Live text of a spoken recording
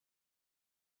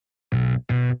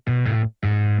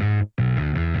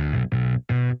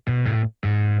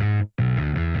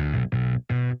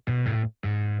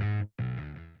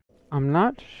I'm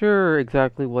not sure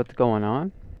exactly what's going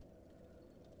on,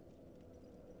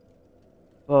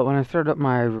 but when I started up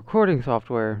my recording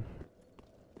software,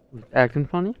 it was acting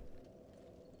funny.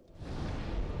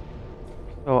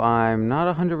 So I'm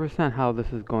not 100% how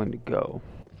this is going to go,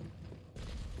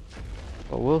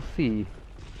 but we'll see.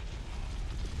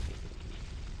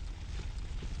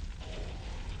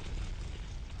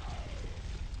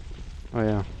 Oh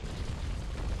yeah,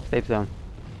 safe zone.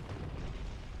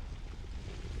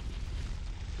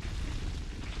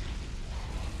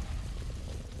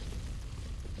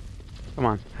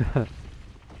 Come on.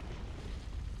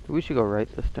 We should go right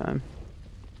this time.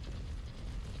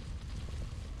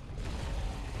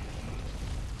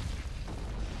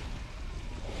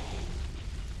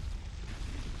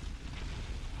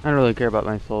 I don't really care about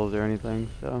my souls or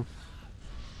anything, so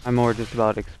I'm more just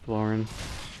about exploring.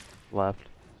 Left.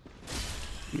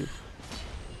 You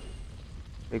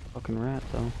big fucking rat,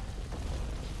 though.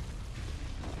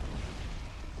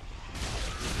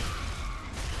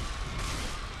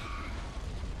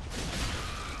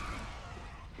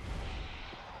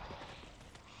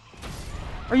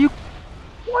 Are you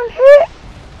one hit?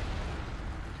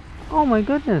 Oh my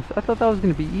goodness, I thought that was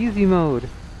gonna be easy mode.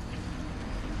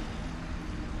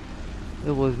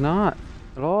 It was not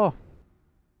at all.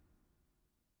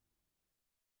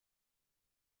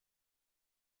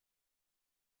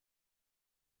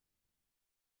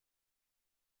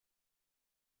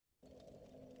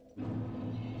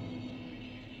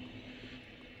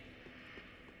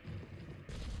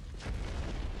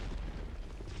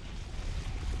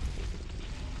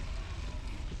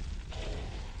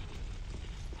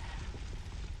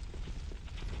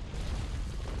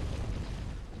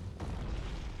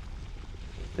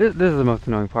 This is the most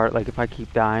annoying part. Like, if I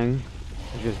keep dying,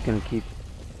 I'm just gonna keep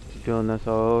doing this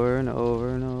over and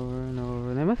over and over and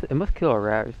over. And it must kill a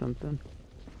rat or something.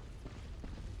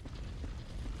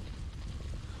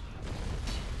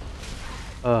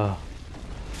 Ugh.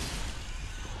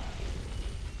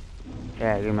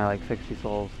 Yeah, give me like 60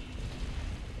 souls.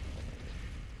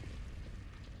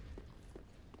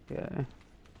 Okay.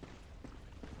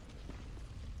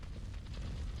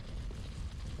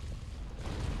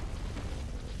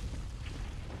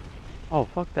 Oh,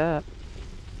 fuck that.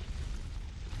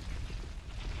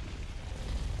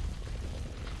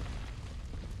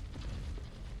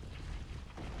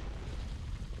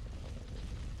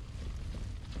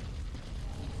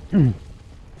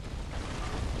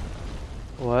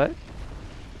 What?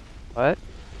 What?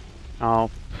 Oh.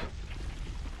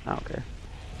 Okay.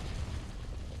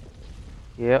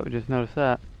 Yep, we just noticed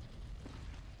that.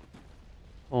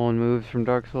 Pulling moves from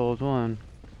Dark Souls 1.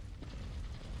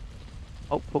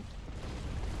 Oh, oh.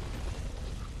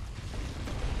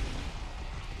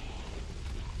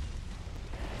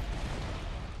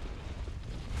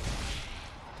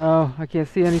 Oh, I can't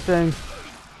see anything.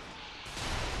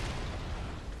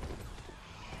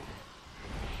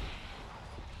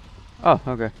 Oh,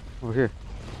 okay. Over here.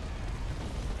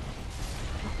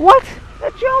 What?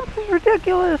 That jump is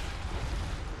ridiculous!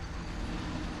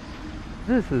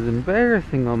 This is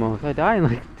embarrassing almost. I die in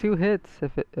like 2 hits.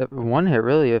 If one hit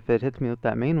really, if it hits me with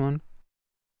that main one.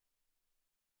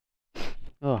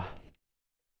 Ugh.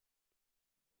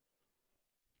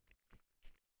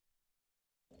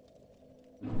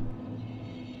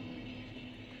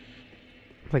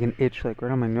 It's like an itch, like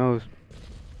right on my nose.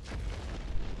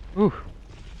 Ooh.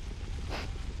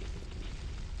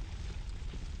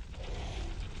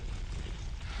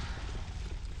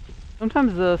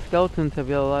 Sometimes the skeletons have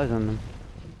yellow eyes on them.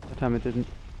 That time it didn't.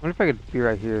 I wonder if I could be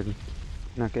right here and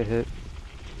not get hit.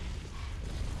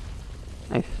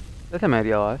 Nice. That time I had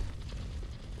yellow eyes.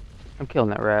 I'm killing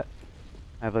that rat.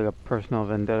 I have like a personal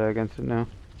vendetta against it now.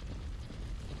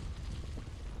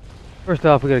 First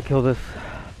off, we gotta kill this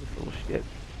little shit.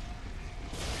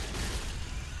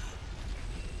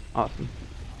 Awesome.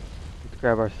 Let's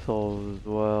grab our souls as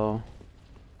well.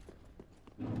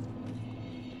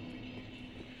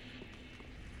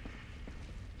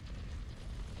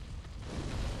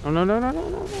 Oh no no no no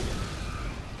no no!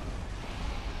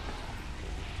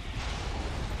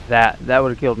 That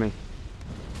would have killed me.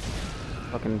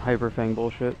 Fucking hyper fang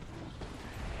bullshit.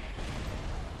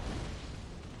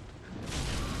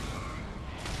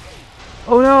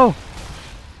 Oh no!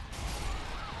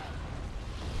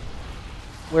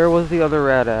 Where was the other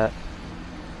rat at?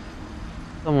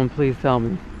 Someone please tell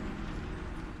me.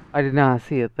 I did not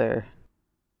see it there.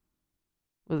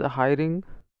 Was it hiding?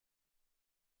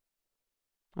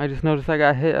 I just noticed I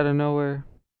got hit out of nowhere.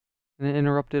 And it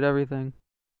interrupted everything.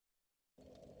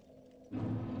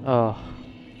 Oh.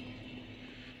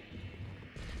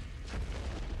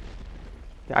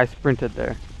 Yeah, I sprinted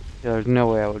there. Yeah, there's no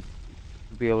way I would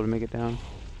be able to make it down.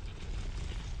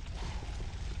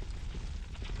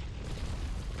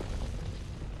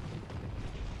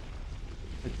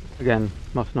 Again,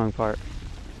 most annoying part.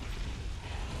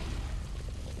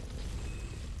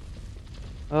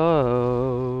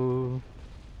 Oh.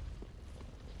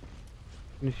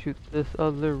 I'm gonna shoot this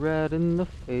other rat in the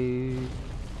face.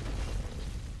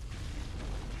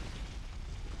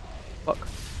 Fuck.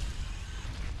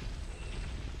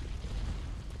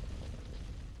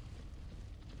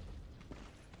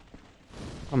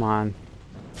 Come on.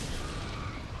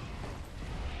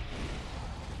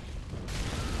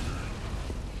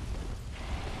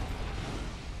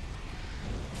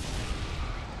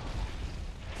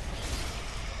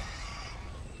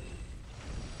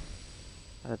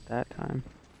 Not at that time.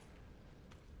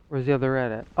 Where's the other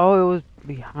rat at? Oh, it was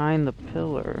behind the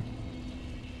pillar.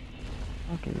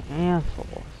 Fucking asshole,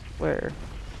 I swear.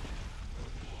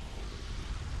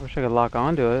 I wish I could lock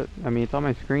onto it. I mean, it's on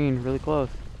my screen, really close.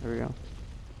 There we go.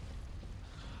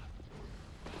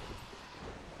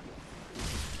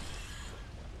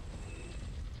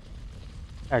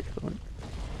 Excellent.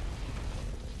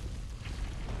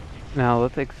 Now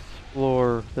let's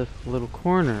explore this little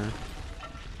corner.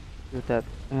 See what that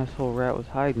asshole rat was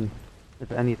hiding, if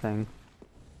anything.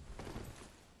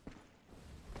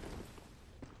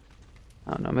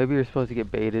 I don't know, maybe you're supposed to get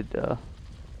baited to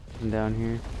come down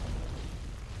here.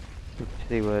 Let's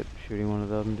see what shooting one of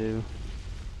them do.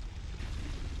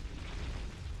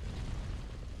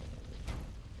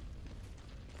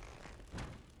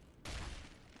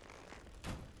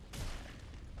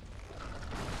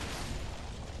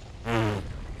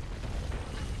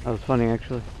 That was funny,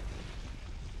 actually.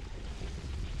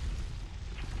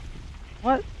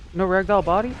 What? No ragdoll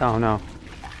body? Oh, no.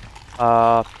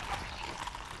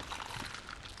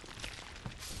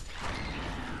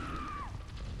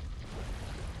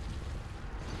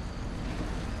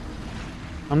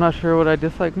 I'm not sure what I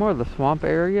dislike more, the swamp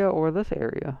area or this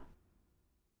area.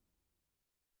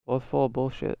 Both full of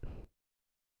bullshit.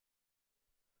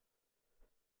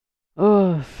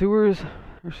 Sewers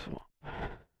or swamp?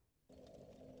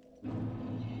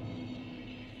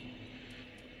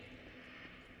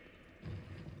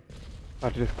 I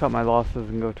have to just cut my losses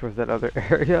and go towards that other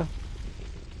area.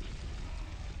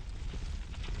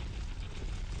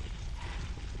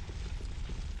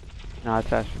 No, it's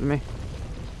faster than me.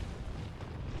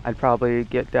 I'd probably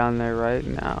get down there right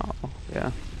now.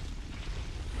 Yeah.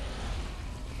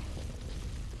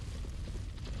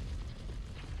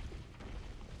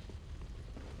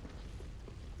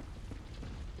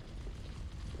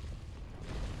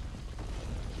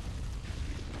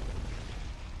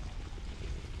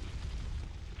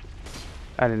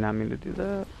 I did not mean to do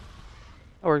that.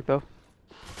 That worked though.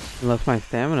 Unless my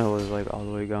stamina was like all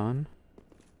the way gone.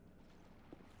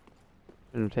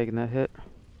 Shouldn't have taken that hit.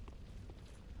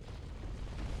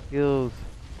 Feels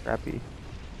crappy.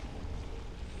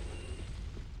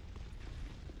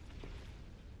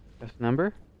 Best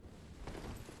number?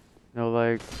 No,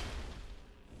 like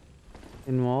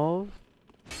in walls?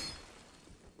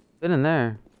 Been in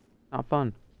there. Not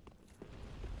fun.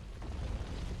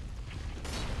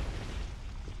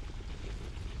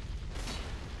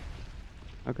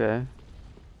 Okay.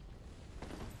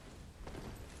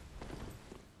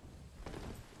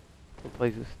 The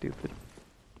place is stupid.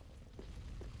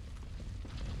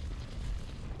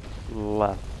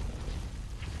 Left.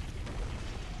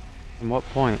 From what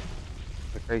point?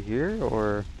 Like right here,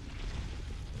 or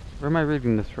where am I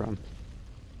reading this from?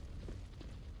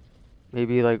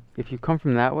 Maybe like if you come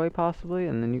from that way possibly,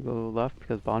 and then you go left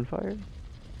because bonfire?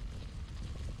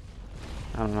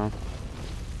 I don't know.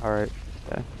 Alright,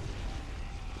 okay.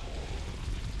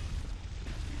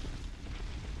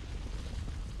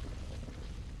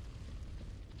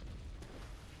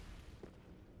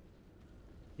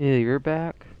 Yeah, you're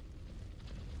back.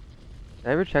 Did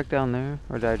I ever check down there,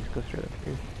 or did I just go straight up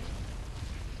here?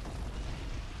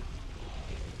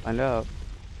 Find out.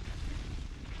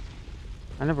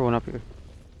 I never went up here.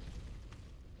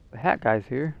 The hat guy's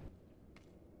here.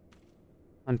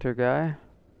 Hunter guy.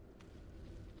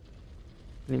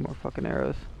 Need more fucking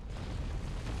arrows.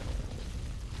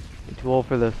 I'm too old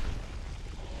for this.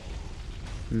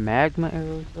 Magma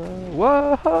arrows though.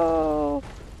 Whoa!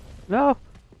 No!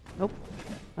 Nope.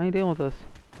 I ain't dealing with this.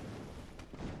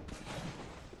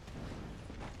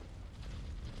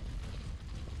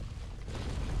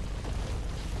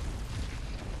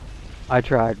 I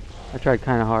tried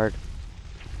kind of hard.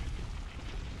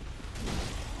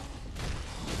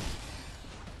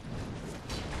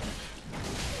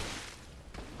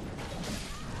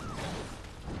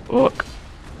 Look.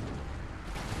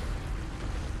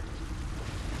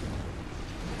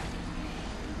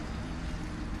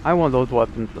 I want those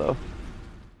weapons though.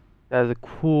 That is a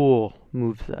cool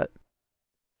moveset.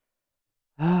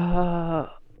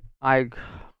 I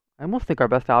almost think our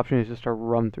best option is just to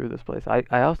run through this place.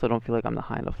 I also don't feel like I'm the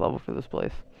high enough level for this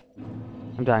place.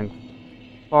 I'm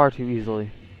dying far too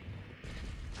easily.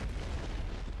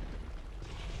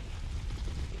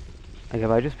 Like,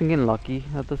 have I just been getting lucky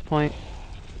at this point?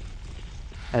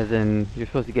 As in, you're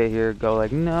supposed to get here, go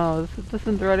like, no, this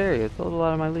isn't the right area. It's a little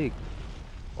out of my league.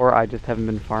 Or I just haven't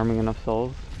been farming enough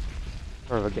souls.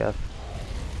 Sort of a guess.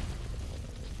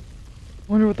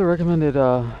 Wonder what the recommended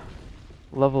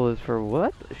level is for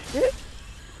what? Shit.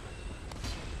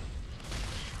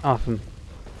 Awesome.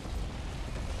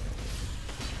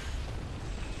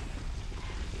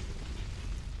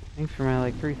 Thanks for my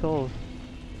like 3 souls.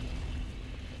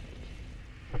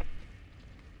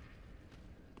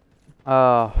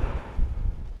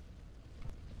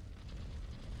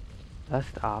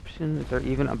 Best option? Is there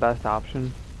even a best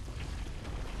option?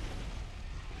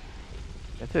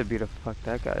 Guess it'd be to fuck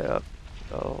that guy up.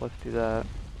 So let's do that.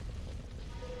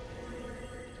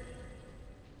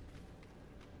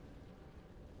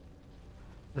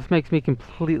 This makes me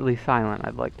completely silent,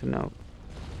 I'd like to note.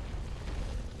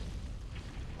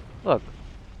 Look,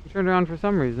 he turned around for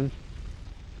some reason.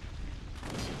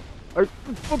 Are you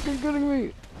fucking kidding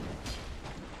me?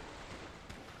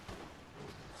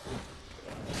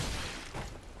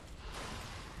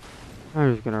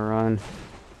 I'm just gonna run.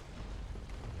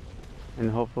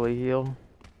 And hopefully heal,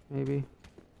 maybe.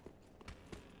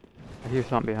 I hear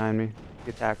something behind me.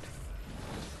 Get attacked.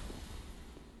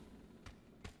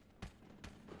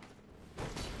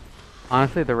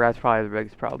 Honestly, the rat's probably the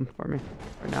biggest problem for me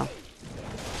right now.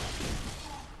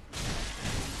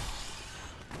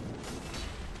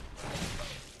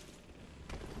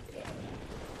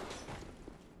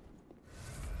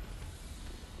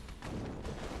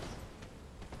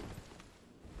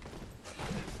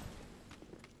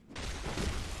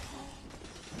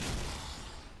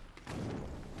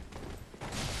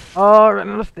 Oh, I ran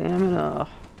out of stamina.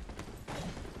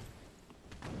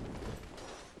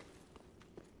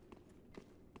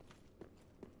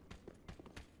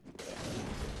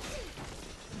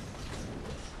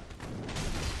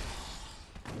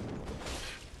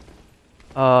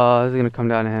 This is gonna come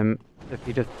down to him if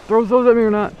he just throws those at me or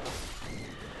not.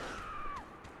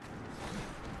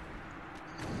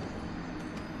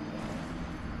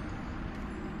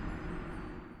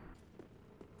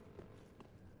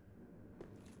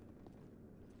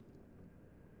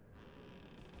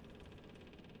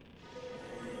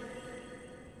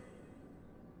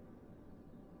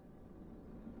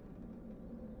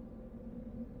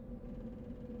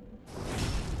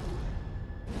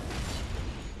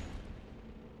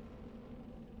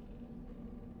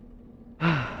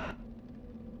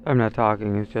 I'm not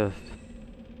talking, it's just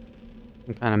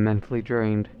I'm kind of mentally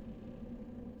drained.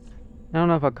 I don't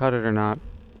know if I cut it or not.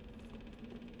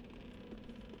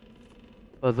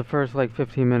 But the first like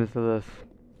 15 minutes of this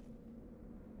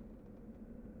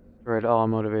destroyed all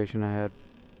motivation I had.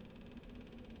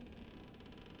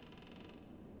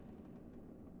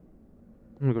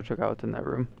 I'm gonna go check out what's in that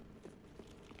room.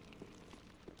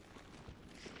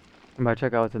 And by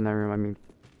check out what's in that room, I mean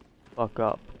fuck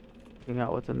up. Checking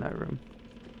out what's in that room.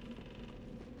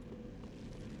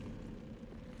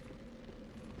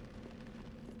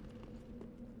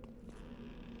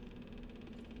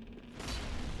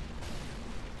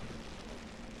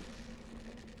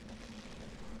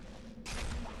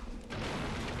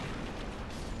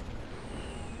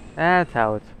 That's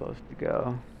how it's supposed to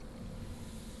go.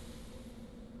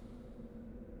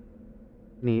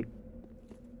 Neat.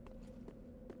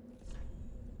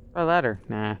 Try a ladder.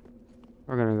 Nah.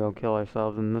 We're gonna go kill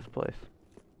ourselves in this place.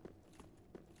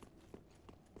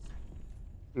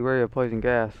 Be wary of poison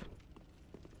gas.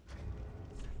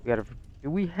 We gotta.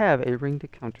 Do we have a ring to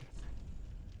counter?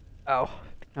 Oh,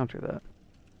 to counter that.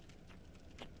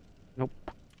 Nope.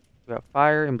 We got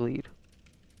fire and bleed.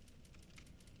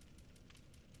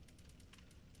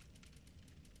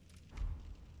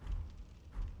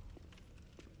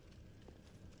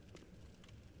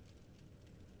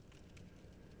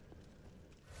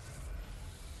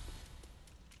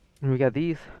 And we got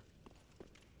these.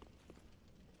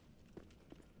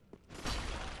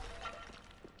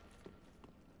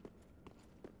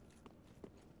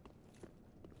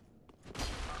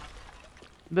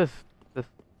 This.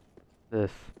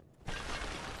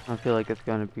 I feel like it's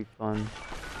gonna be fun.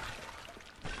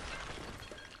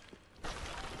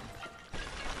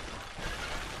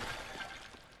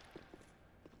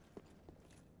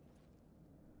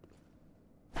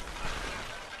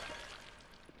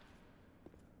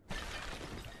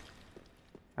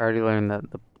 I already learned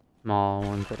that the small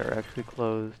ones that are actually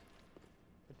closed.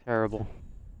 They're terrible.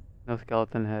 No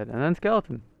skeleton head. And then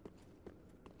skeleton.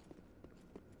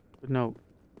 Good note.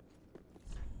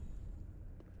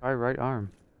 Try right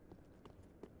arm.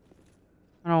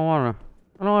 I don't wanna.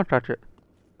 I don't wanna touch it.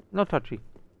 No touchy.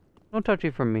 No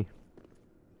touchy from me.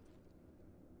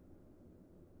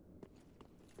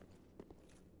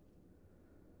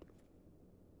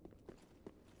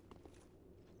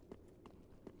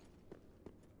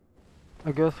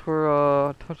 I guess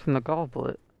we're touching the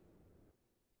goblet.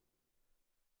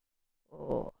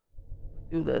 Oh,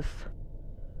 do this.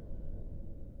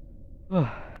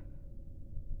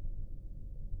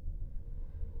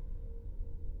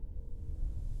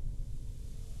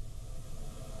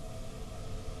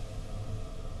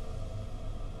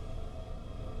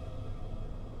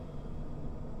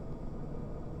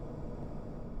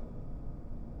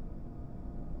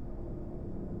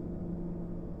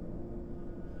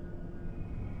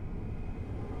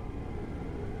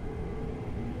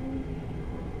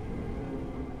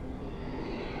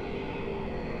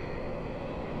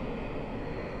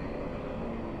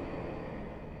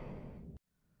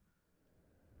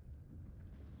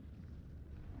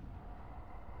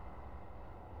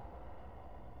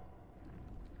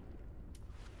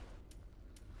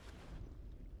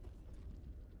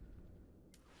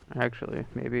 Actually,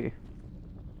 maybe.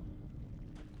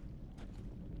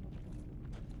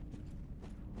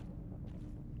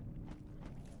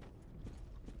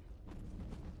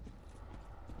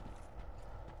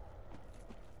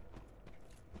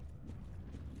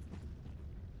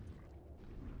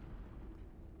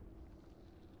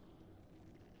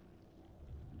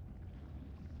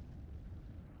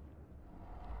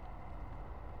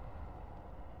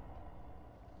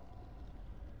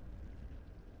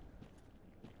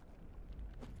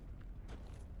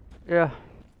 Yeah.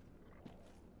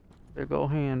 Big ol'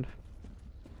 hand.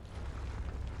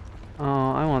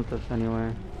 Oh, I want this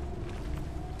anyway.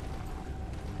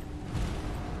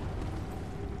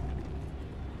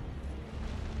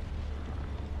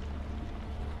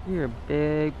 You're a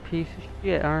big piece of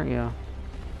shit, aren't you?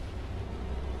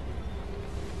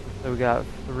 So we got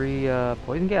 3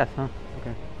 poison gas, huh?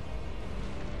 Okay.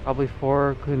 Probably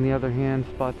 4 in the other hand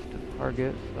spots to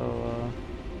target, so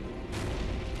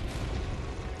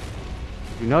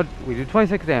we do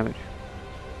 26 damage.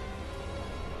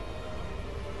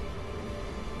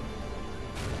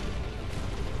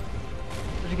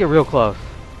 Let's just get real close.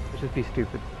 Let's just be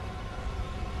stupid.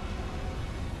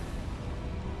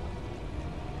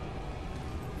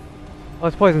 Oh,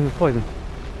 it's poison, it's poison.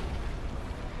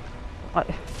 I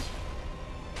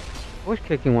wish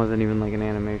kicking wasn't even like an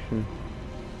animation.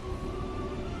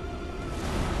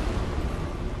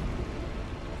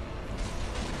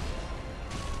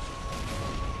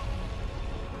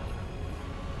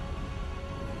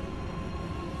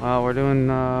 We're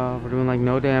doing like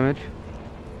no damage.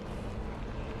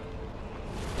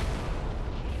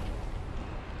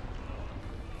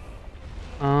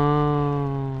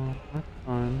 That's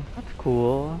fun. That's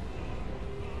cool.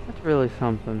 That's really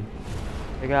something.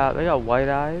 They got white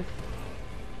eyes.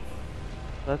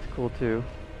 That's cool too.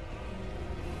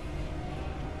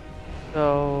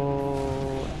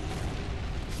 So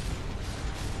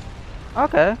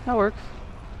okay, that works.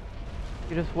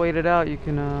 You just wait it out, you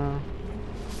can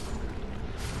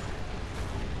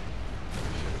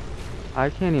I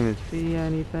can't even see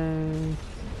anything.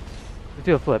 Let's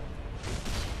do a flip.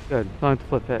 Good. As long as the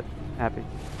flip hit. Happy.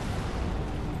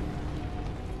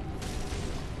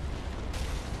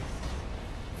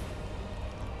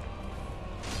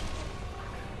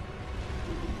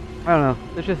 I don't know.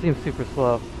 This just seems super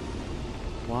slow.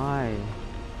 Why?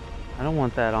 I don't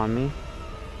want that on me.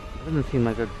 That doesn't seem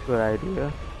like a good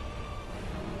idea.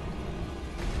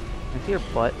 I see your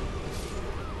butt.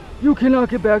 You cannot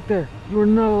get back there. You are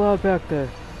not allowed back there.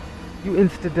 You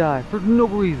insta-die for no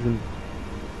reason.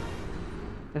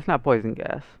 That's not poison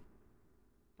gas.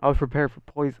 I was prepared for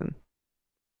poison.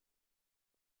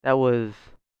 That was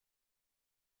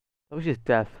just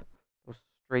death. That was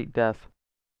straight death.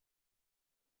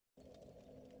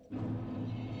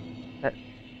 That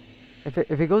if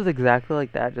it goes exactly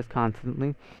like that, just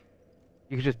constantly,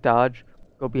 you could just dodge,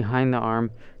 go behind the arm,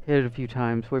 hit it a few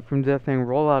times, wait for that thing,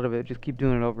 roll out of it, just keep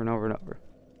doing it over and over and over.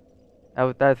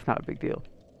 That's not a big deal.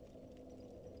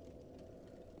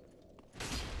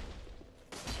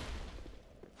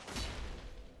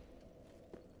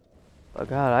 But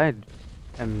God, I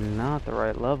am not the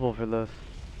right level for this.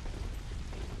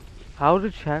 How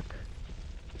to check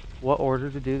what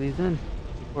order to do these in,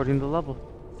 according to the level.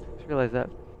 Just realized that.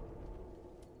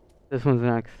 This one's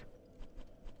next.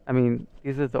 I mean,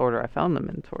 these are the order I found them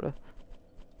in, sort of.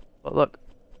 But look.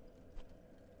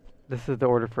 this is the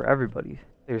order for everybody.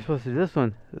 You're supposed to do this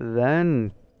one,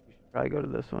 then you should probably go to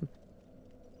this one.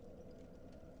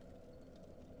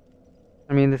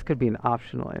 I mean, this could be an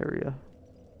optional area,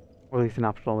 or at least an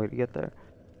optional way to get there.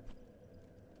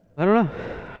 I don't know.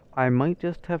 I might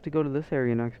just have to go to this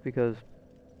area next because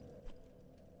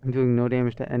I'm doing no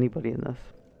damage to anybody in this.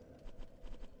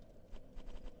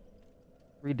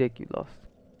 Ridiculous.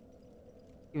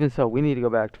 Even so, we need to go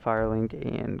back to Firelink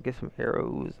and get some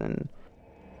arrows and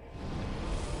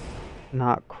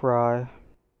not cry.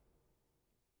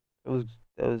 That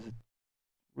was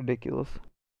ridiculous.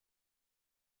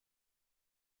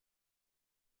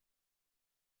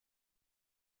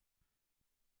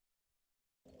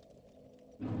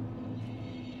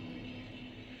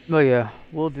 But yeah,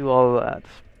 we'll do all of that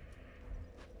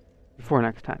before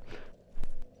next time.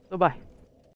 So bye.